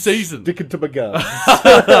 54-win season. Sticking to my guns.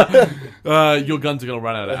 Your guns are going to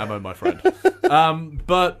run out of ammo, my friend.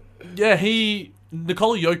 But, yeah,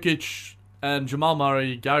 Nikola Jokic and Jamal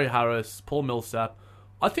Murray, Gary Harris, Paul Millsap,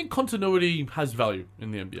 I think continuity has value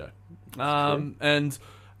in the NBA. And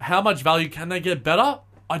How much value can they get better?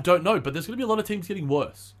 I don't know, but there's going to be a lot of teams getting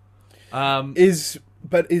worse. Is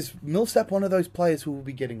Millsap one of those players who will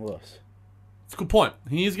be getting worse? It's a good point.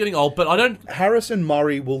 He is getting old, but I don't... Harris and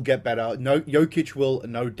Murray will get better. No, Jokic will,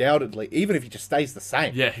 no doubtedly, even if he just stays the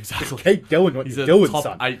same. Yeah, exactly. Just keep doing what He's you're a doing, top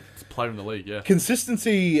son. 8 player in the league, yeah.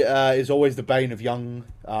 Consistency is always the bane of young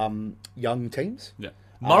teams. Yeah.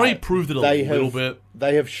 Murray proved it a little bit.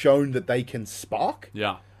 They have shown that they can spark.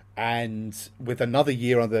 Yeah. And with another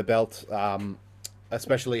year under their belt,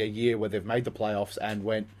 especially a year where they've made the playoffs and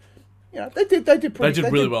went, they did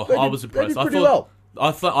really well. I was impressed.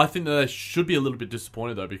 I think that they should be a little bit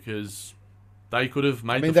disappointed though, because they could have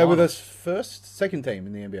made. they were the second team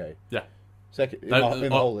in the NBA. Yeah, second in the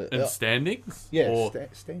whole in standings. Yeah,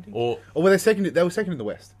 standings. Or were they second? They were second in the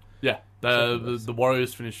West. Yeah, the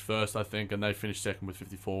Warriors finished first, I think, and they finished second with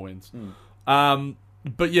 54 wins.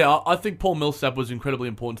 But yeah, I think Paul Millsap was incredibly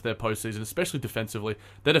important to their postseason, especially defensively.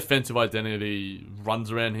 Their defensive identity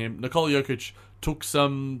runs around him. Nikola Jokic took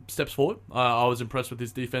some steps forward. I was impressed with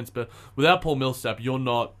his defense, but without Paul Millsap, you're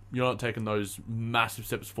not taking those massive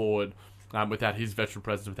steps forward without his veteran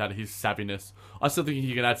presence, without his savviness. I still think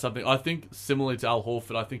he can add something. I think similarly to Al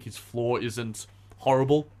Horford, I think his floor isn't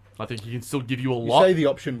horrible. I think he can still give you a lot. You say the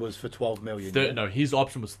option was for $12 million. No, his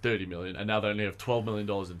option was $30 million, and now they only have $12 million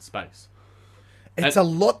in space. It's a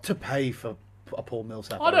lot to pay for a Paul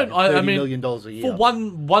Millsap. $30 million a year. For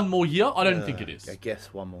one more year, I don't think it is. I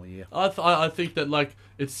guess one more year. I think that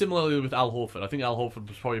it's similarly with Al Horford. I think Al Horford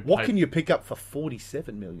was probably What can you pick up for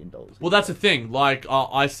 $47 million? Well, that's the thing.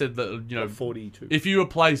 I said that, 42. If you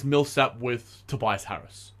replace Millsap with Tobias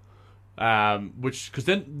Harris, because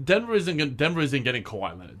then Denver isn't getting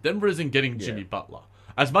Kawhi Leonard. Denver isn't getting Jimmy Butler.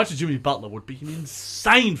 As much as Jimmy Butler would be an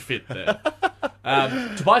insane fit there.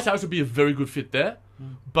 Tobias Harris would be a very good fit there.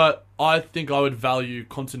 But I think I would value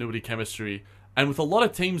continuity chemistry. And with a lot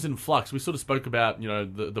of teams in flux, we sort of spoke about,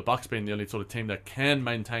 the Bucks being the only sort of team that can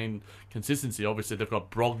maintain consistency. Obviously, they've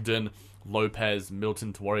got Brogdon, Lopez,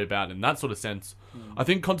 Milton to worry about in that sort of sense. I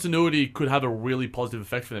think continuity could have a really positive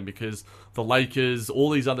effect for them because the Lakers, all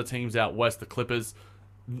these other teams out west, the Clippers,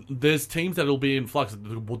 there's teams that will be in flux.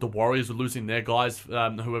 The Warriors are losing their guys,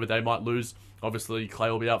 whoever they might lose. Obviously, Clay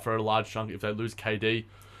will be out for a large chunk if they lose KD.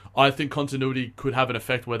 I think continuity could have an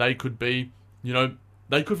effect where they could be,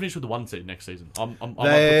 they could finish with the 1 seed next season. I might put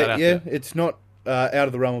that out there. It's not out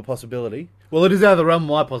of the realm of possibility. Well, it is out of the realm of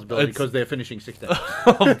my possibility because they're finishing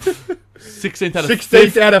 16th.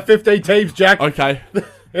 16th out of 15 teams, Jack. Okay.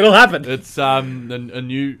 It'll happen. It's a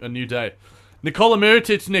new day. Nikola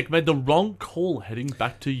Mirotic, Nick, made the wrong call heading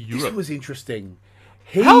back to Europe. This was interesting.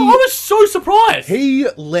 I was so surprised. He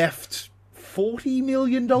left $40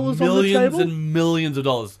 million on the table? Millions and millions of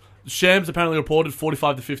dollars. Shams apparently reported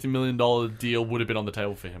 $45 to $50 million deal would have been on the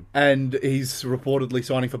table for him. And he's reportedly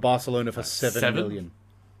signing for Barcelona for $7 million.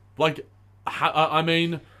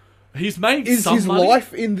 He's made is some his money.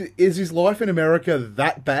 Is his life in America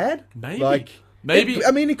that bad? Maybe. Maybe.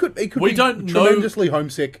 It could be tremendously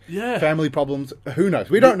homesick. Yeah. Family problems. Who knows?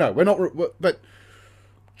 We don't know. We're not. But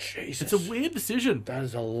Jesus, it's a weird decision. That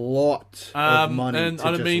is a lot of money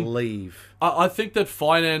to leave. I think that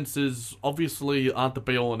finances obviously aren't the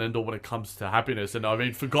be all and end all when it comes to happiness.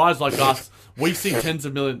 And for guys like us, we see tens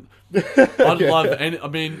of millions.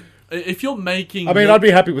 If you're making... I'd be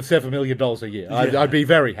happy with $7 million a year. Yeah. I'd be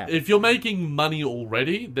very happy. If you're making money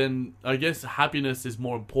already, then I guess happiness is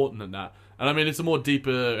more important than that. And it's a more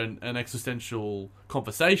deeper and existential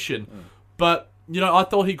conversation. But, I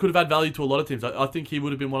thought he could have had value to a lot of teams. I think he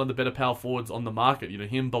would have been one of the better power forwards on the market.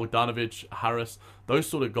 Him, Bogdanovic, Harris, those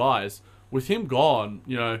sort of guys. With him gone,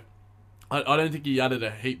 I don't think he added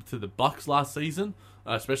a heap to the Bucks last season,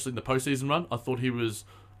 especially in the postseason run. I thought he was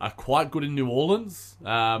quite good in New Orleans,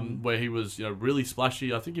 where he was really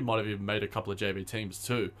splashy. I think he might have even made a couple of JV teams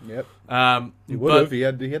too. Yep. He would have. He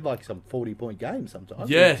had like some 40-point games sometimes.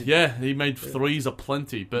 Yeah. He made threes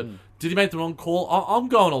aplenty. But did he make the wrong call? I'm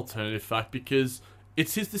going alternative fact because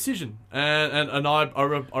it's his decision, and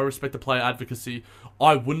I respect the player advocacy.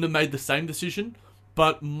 I wouldn't have made the same decision.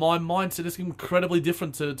 But my mindset is incredibly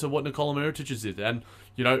different to what Nikola Mirotic did. And,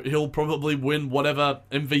 he'll probably win whatever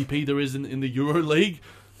MVP there is in the Euro League.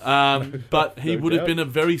 But he would have been a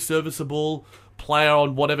very serviceable player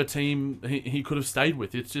on whatever team he could have stayed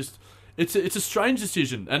with. It's just, it's a strange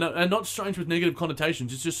decision. And not strange with negative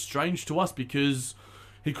connotations. It's just strange to us because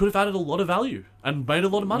he could have added a lot of value and made a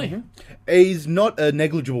lot of money. Mm-hmm. He's not a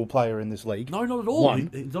negligible player in this league. No, not at all.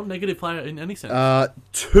 He's not a negative player in any sense.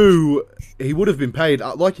 2, he would have been paid,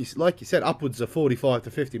 like you said, upwards of $45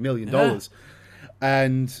 to $50 million.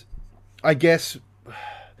 And I guess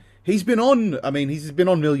he's been on. I mean, he's been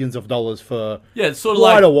on millions of dollars for it's sort of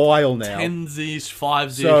quite like a while now. 10s-ish,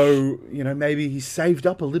 5s-ish. So maybe he's saved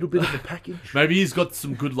up a little bit of the package. Maybe he's got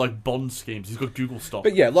some good like bond schemes. He's got Google stock.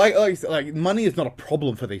 But yeah, like money is not a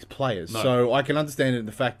problem for these players. No. So I can understand it in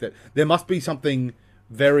the fact that there must be something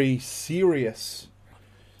very serious.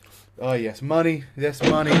 Oh yes, money. Yes,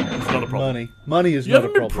 money. It's not a problem. Money is You not a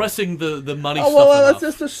haven't problem. been pressing the money Oh stuff well, enough.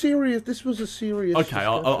 that's a serious. This was a serious. Okay,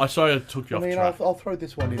 I'm sorry I took you I off mean, track. I'll throw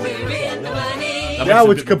this one in there. That makes Now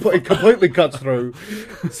a it's bit more- it completely cuts through.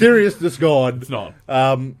 Seriousness gone. It's not.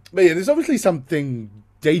 But yeah, there's obviously something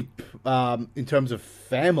deep in terms of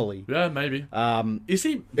family. Yeah, maybe. Is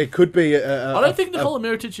he? It could be. I don't think Nikola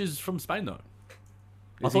Mirotic is from Spain though.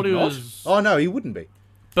 I thought he not? was. Oh no, he wouldn't be.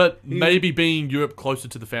 But maybe being Europe closer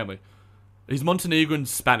to the family. He's Montenegrin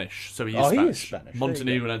Spanish, so he is Spanish. He is Spanish. There you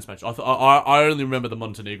Montenegrin and Spanish. I only remember the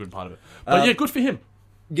Montenegrin part of it. But yeah, good for him.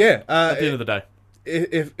 Yeah. At the end of the day.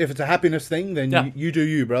 If it's a happiness thing, then Yeah. you do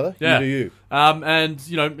you, brother. Yeah. You do you. And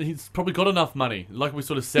he's probably got enough money, like we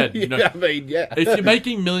sort of said. I mean, yeah. If you're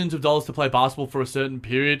making millions of dollars to play basketball for a certain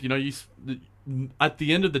period, at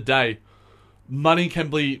the end of the day, money can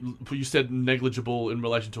be, you said, negligible in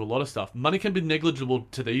relation to a lot of stuff. Money can be negligible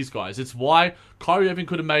to these guys. It's why Kyrie Irving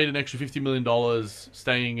could have made an extra $50 million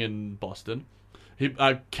staying in Boston.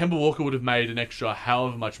 Kemba Walker would have made an extra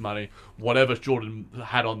however much money, whatever Jordan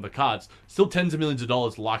had on the cards. Still tens of millions of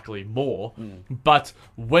dollars, likely more. But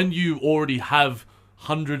when you already have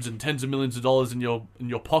hundreds and tens of millions of dollars in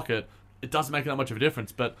your pocket, it doesn't make that much of a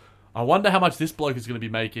difference. But I wonder how much this bloke is going to be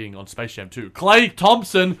making on Space Jam 2. Klay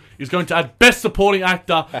Thompson is going to add Best Supporting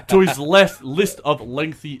Actor to his list of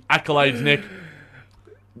lengthy accolades, Nick.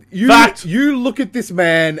 Fact! You look at this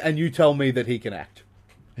man and you tell me that he can act.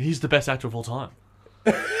 He's the best actor of all time.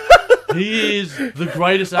 He is the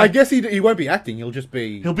greatest actor. I guess he won't be acting. He'll just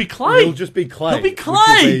be Clay. He'll just be Clay. He'll be which Clay.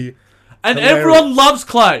 will be And hilarious. everyone loves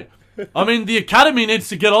Clay. I mean, the Academy needs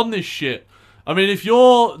to get on this shit. I mean, if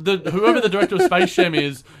you're whoever the director of Space Jam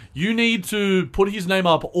is, you need to put his name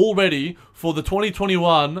up already for the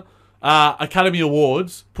 2021 Academy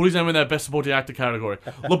Awards. Put his name in that Best Supporting Actor category.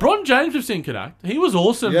 LeBron James, we've seen, can act. He was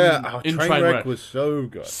awesome in Trainwreck. Was so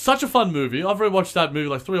good. Such a fun movie. I've rewatched that movie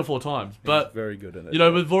like 3 or 4 times. But very good in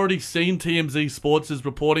it. we've already seen TMZ Sports is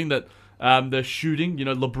reporting that they're shooting.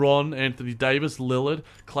 LeBron, Anthony Davis, Lillard,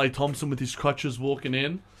 Klay Thompson with his crutches walking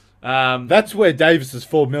in. That's where Davis's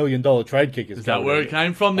 $4 million trade kick is. Is that where it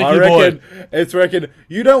came from, I Nicky boy? reckon.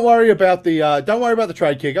 You don't worry about the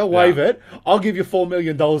trade kick. I'll waive it. I'll give you $4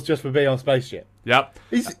 million just for being on Space Jam. Yep.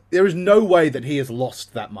 There is no way that he has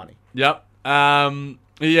lost that money. Yep. Yeah,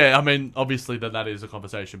 I mean, obviously that is a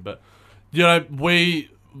conversation, but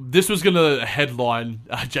this was going to headline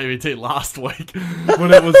JVT last week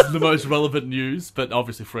when it was the most relevant news, but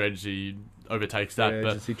obviously free agency overtakes that. Yeah,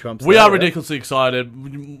 but Trump's we there, are right? ridiculously excited.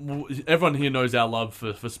 Everyone here knows our love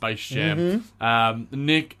for Space Jam.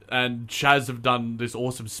 Nick and Chaz have done this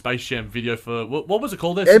awesome Space Jam video for what was it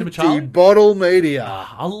called there? Cinema Empty Charlie? Bottle Media.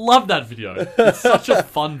 I love that video. It's such a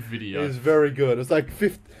fun video. It's very good. It's like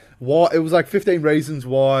 15 reasons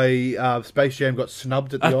why Space Jam got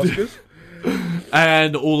snubbed at the Oscars.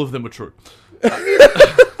 And all of them were true.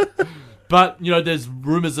 But, there's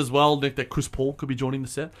rumours as well, Nick, that Chris Paul could be joining the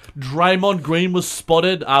set. Draymond Green was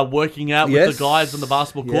spotted working out with the guys on the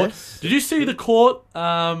basketball court. Yes. Did you see the court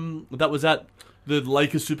that was at the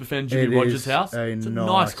Lakers superfan Jimmy Rogers' house? It's a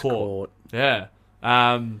nice court. Yeah.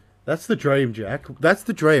 That's the dream, Jack. That's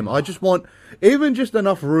the dream. I just want even just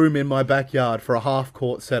enough room in my backyard for a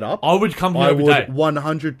half-court setup. I would come here I every would day.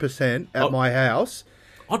 100% at my house.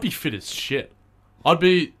 I'd be fit as shit. I'd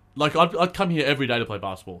come here every day to play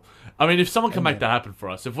basketball. I mean, if someone can make that happen for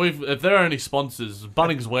us, if there are any sponsors,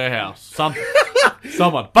 Bunnings Warehouse, someone,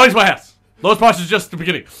 Bunnings Warehouse, lowest price is just the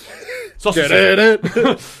beginning. Sausage.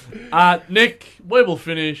 Nick, we will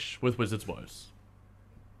finish with Wizards Woes.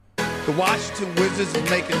 The Washington Wizards are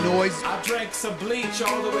making noise. I drank some bleach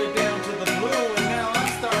all the way down to the blue, and now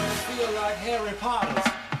I'm starting to feel like Harry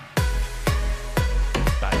Potter.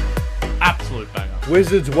 Banger. Absolute banger.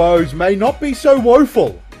 Wizards' woes may not be so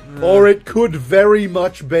woeful, or it could very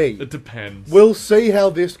much be. It depends. We'll see how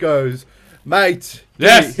this goes. Mate,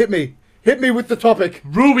 Yes. hit me with the topic.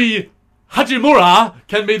 Rui Hachimura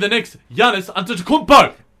can be the next Giannis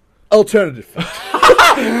Antetokounmpo. Alternative.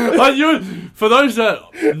 For those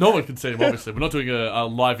that no one can see him, obviously, we're not doing a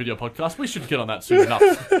live video podcast. We should get on that soon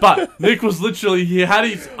enough. But Nick was literally, he had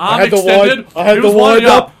his arm extended. I had he the was wind winding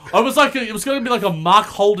up. I was like, it was going to be like a Mark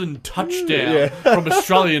Holden touchdown from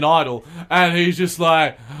Australian Idol, and he's just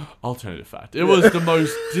like, alternative fact. It was the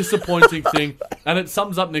most disappointing thing, and it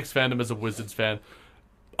sums up Nick's fandom as a Wizards fan.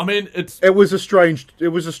 I mean, it's... It was a strange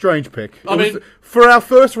pick. I mean... For our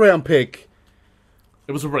first round pick...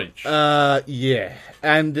 It was a reach. Yeah.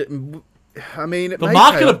 And, I mean... The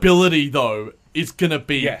marketability, though, is going to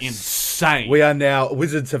be insane.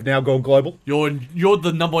 Wizards have now gone global. You're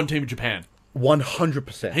the number one team in Japan.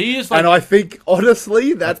 100%. He is like... And I think,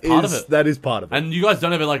 honestly, that is part of it. And you guys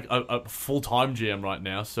don't have, like, a full-time GM right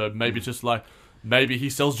now, so maybe it's just, like, maybe he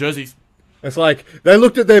sells jerseys. It's like, they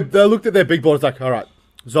looked at their big board, it's like, all right,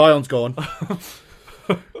 Zion's gone.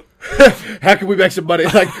 How can we make some money?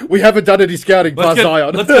 Like, we haven't done any scouting past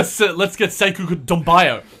Zion. let's get Sekou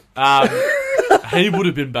Doumbouya. He would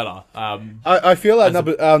have been better. I feel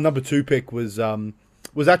our number 2 pick was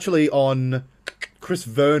actually on Chris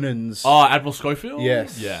Vernon's... Oh, Admiral Schofield?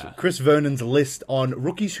 Yes. Yeah. Chris Vernon's list on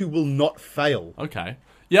rookies who will not fail. Okay.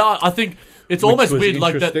 Yeah, I think it's almost weird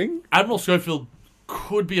like that. Interesting. Admiral Schofield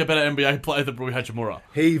could be a better NBA player than Rui Hachimura.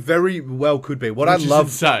 He very well could be. What I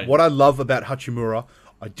love about Hachimura,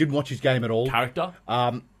 I didn't watch his game at all. Character?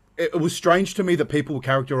 It was strange to me that people were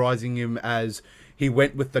characterizing him as he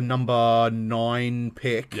went with the number 9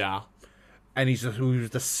 pick. Yeah. And he was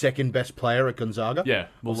the second best player at Gonzaga. Yeah.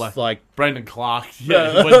 Well, like Brandon Clark.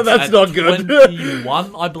 Yeah, he went that's at not good.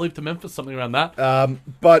 21, I believe, to Memphis, something around that.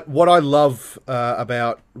 But what I love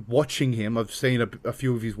about watching him, I've seen a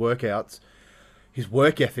few of his workouts. His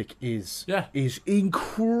work ethic is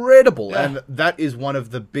incredible, and that is one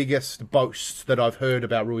of the biggest boasts that I've heard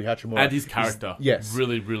about Rui Hachimura. And his character, yes,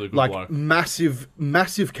 really, really good. Like bloke.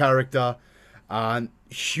 massive character,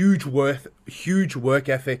 huge work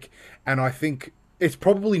ethic, and I think it's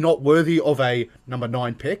probably not worthy of a number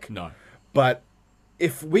 9 pick. No, but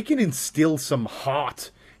if we can instill some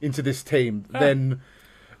heart into this team, then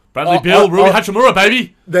Bradley Beal, Rui Hachimura,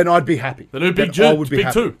 baby. Then I'd be happy. The new big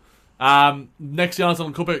two. Next Giannis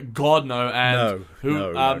Antetokounmpo, God no, and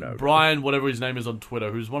no. Brian, whatever his name is on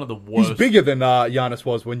Twitter, who's one of the worst. He's bigger than Giannis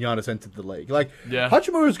was when Giannis entered the league. Like,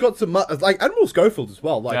 Hachimura's got some, like Admiral Schofield as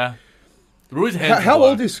well. Like, Rui's how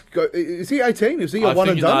old is he? 18? Is he a one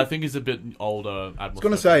and done? I think he's a bit older. I was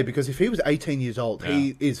going to say, because if he was 18 years old,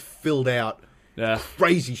 he is filled out. Yeah,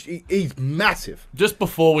 crazy. He's massive. Just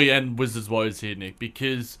before we end Wizards Woes here, Nick,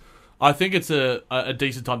 because I think it's a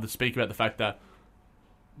decent time to speak about the fact that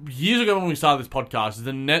years ago when we started this podcast,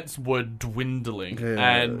 the Nets were dwindling,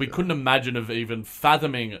 and we couldn't imagine of even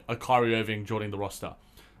fathoming a Kyrie Irving joining the roster.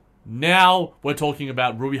 Now we're talking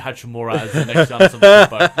about Rui Hachimura as the next Giannis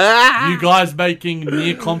Antetokounmpo. You guys making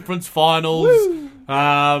near conference finals.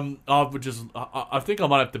 I think I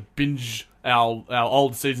might have to binge our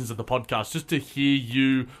old seasons of the podcast just to hear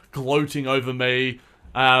you gloating over me.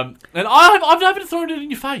 And I haven't thrown it in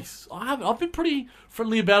your face. I've been pretty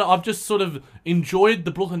friendly about it. I've just sort of enjoyed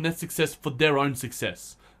the Brooklyn Nets' success for their own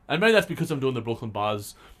success, and maybe that's because I'm doing the Brooklyn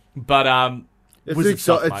Buzz. But it's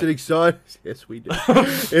an exciting. Yes, we do.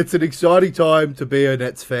 It's an exciting time to be a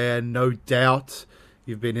Nets fan, no doubt.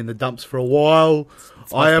 You've been in the dumps for a while.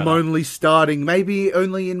 I am only starting, maybe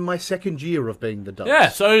only in my second year of being the dumps. Yeah,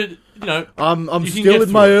 so I'm still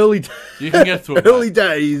in my early. You can get through it. Early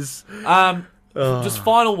days. Just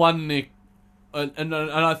final one, Nick, and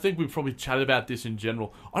I think we've probably chatted about this in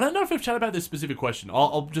general. I don't know if we've chatted about this specific question.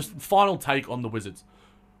 I'll just final take on the Wizards.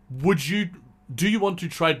 Do you want to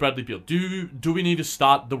trade Bradley Beal? Do we need to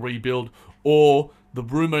start the rebuild, or the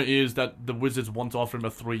rumor is that the Wizards want to offer him a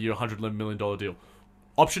 3-year, $111 million deal?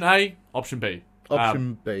 Option A, option B.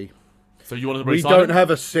 Option B. So you want to We don't have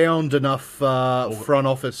a sound enough front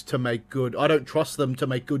office to make good. I don't trust them to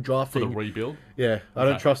make good drafting. For the rebuild? Yeah, I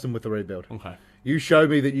don't trust them with the rebuild. Okay. You show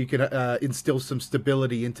me that you can instill some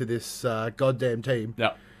stability into this goddamn team.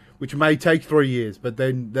 Yeah. Which may take 3 years, but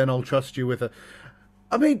then I'll trust you with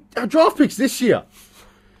I mean, our draft picks this year.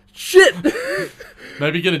 Shit!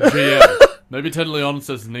 Maybe get a GM. Maybe Ted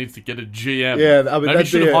Leonsis needs to get a GM. Yeah, I mean, maybe you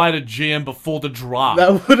should have hired a GM before the draft.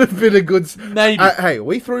 That would have been a good... Maybe. Hey,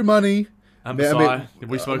 we threw money. We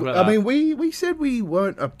spoke about that. I mean, we said we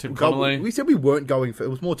weren't... Tim Connolly. We said we weren't going for... It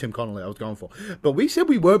was more Tim Connolly I was going for. But we said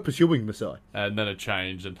we weren't pursuing Masai. And then it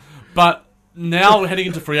changed. But now we're heading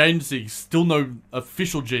into free agency. Still no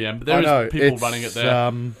official GM, but there is people running it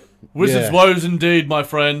there. Wizards woes indeed, my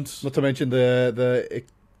friend. Not to mention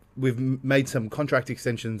we've made some contract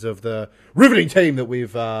extensions of the riveting team that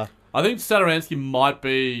we've... I think Satoransky might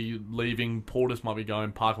be leaving, Portis might be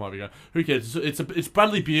going, Parker might be going. Who cares? It's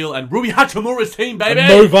Bradley Beal and Rui Hachimura's team, baby! And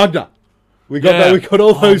Mo Wagner. We got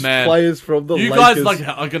all those players from the Lakers. You guys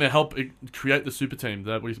are going to help create the super team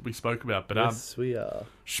that we spoke about. But yes, we are.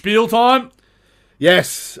 Spiel time?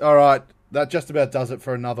 Yes, all right. That just about does it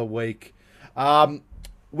for another week.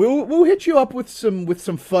 We'll hit you up with some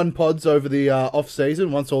fun pods over the off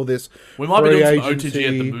season once all this. We might be free doing some agency- OTG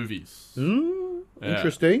at the movies. Yeah.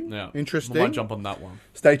 Interesting. Yeah. Interesting. We might jump on that one.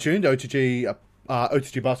 Stay tuned.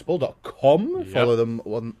 OTGbasketball.com. Yep. Follow them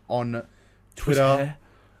on Twitter.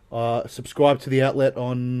 Subscribe to the outlet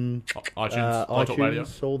on iTunes, Fly Talk Radio.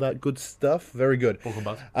 all that good stuff. Very good. Book and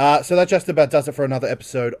Buzz. So that just about does it for another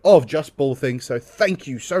episode of Just Ball Things. So thank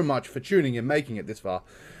you so much for tuning in, making it this far.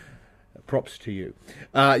 Props to you.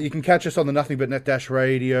 You can catch us on the Nothing But Net Dash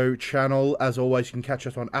Radio channel. As always, you can catch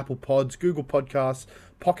us on Apple Pods, Google Podcasts,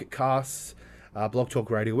 Pocket Casts, Blog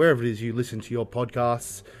Talk Radio, wherever it is you listen to your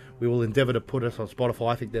podcasts. We will endeavour to put us on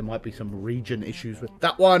Spotify. I think there might be some region issues with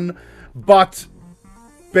that one, but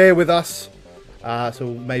bear with us.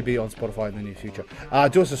 So maybe on Spotify in the near future.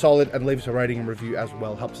 Do us a solid and leave us a rating and review as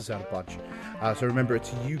well. Helps us out a bunch. So remember,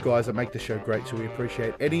 it's you guys that make the show great, so we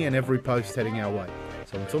appreciate any and every post heading our way.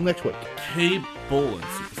 So until next week. Keep balling,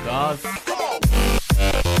 superstars.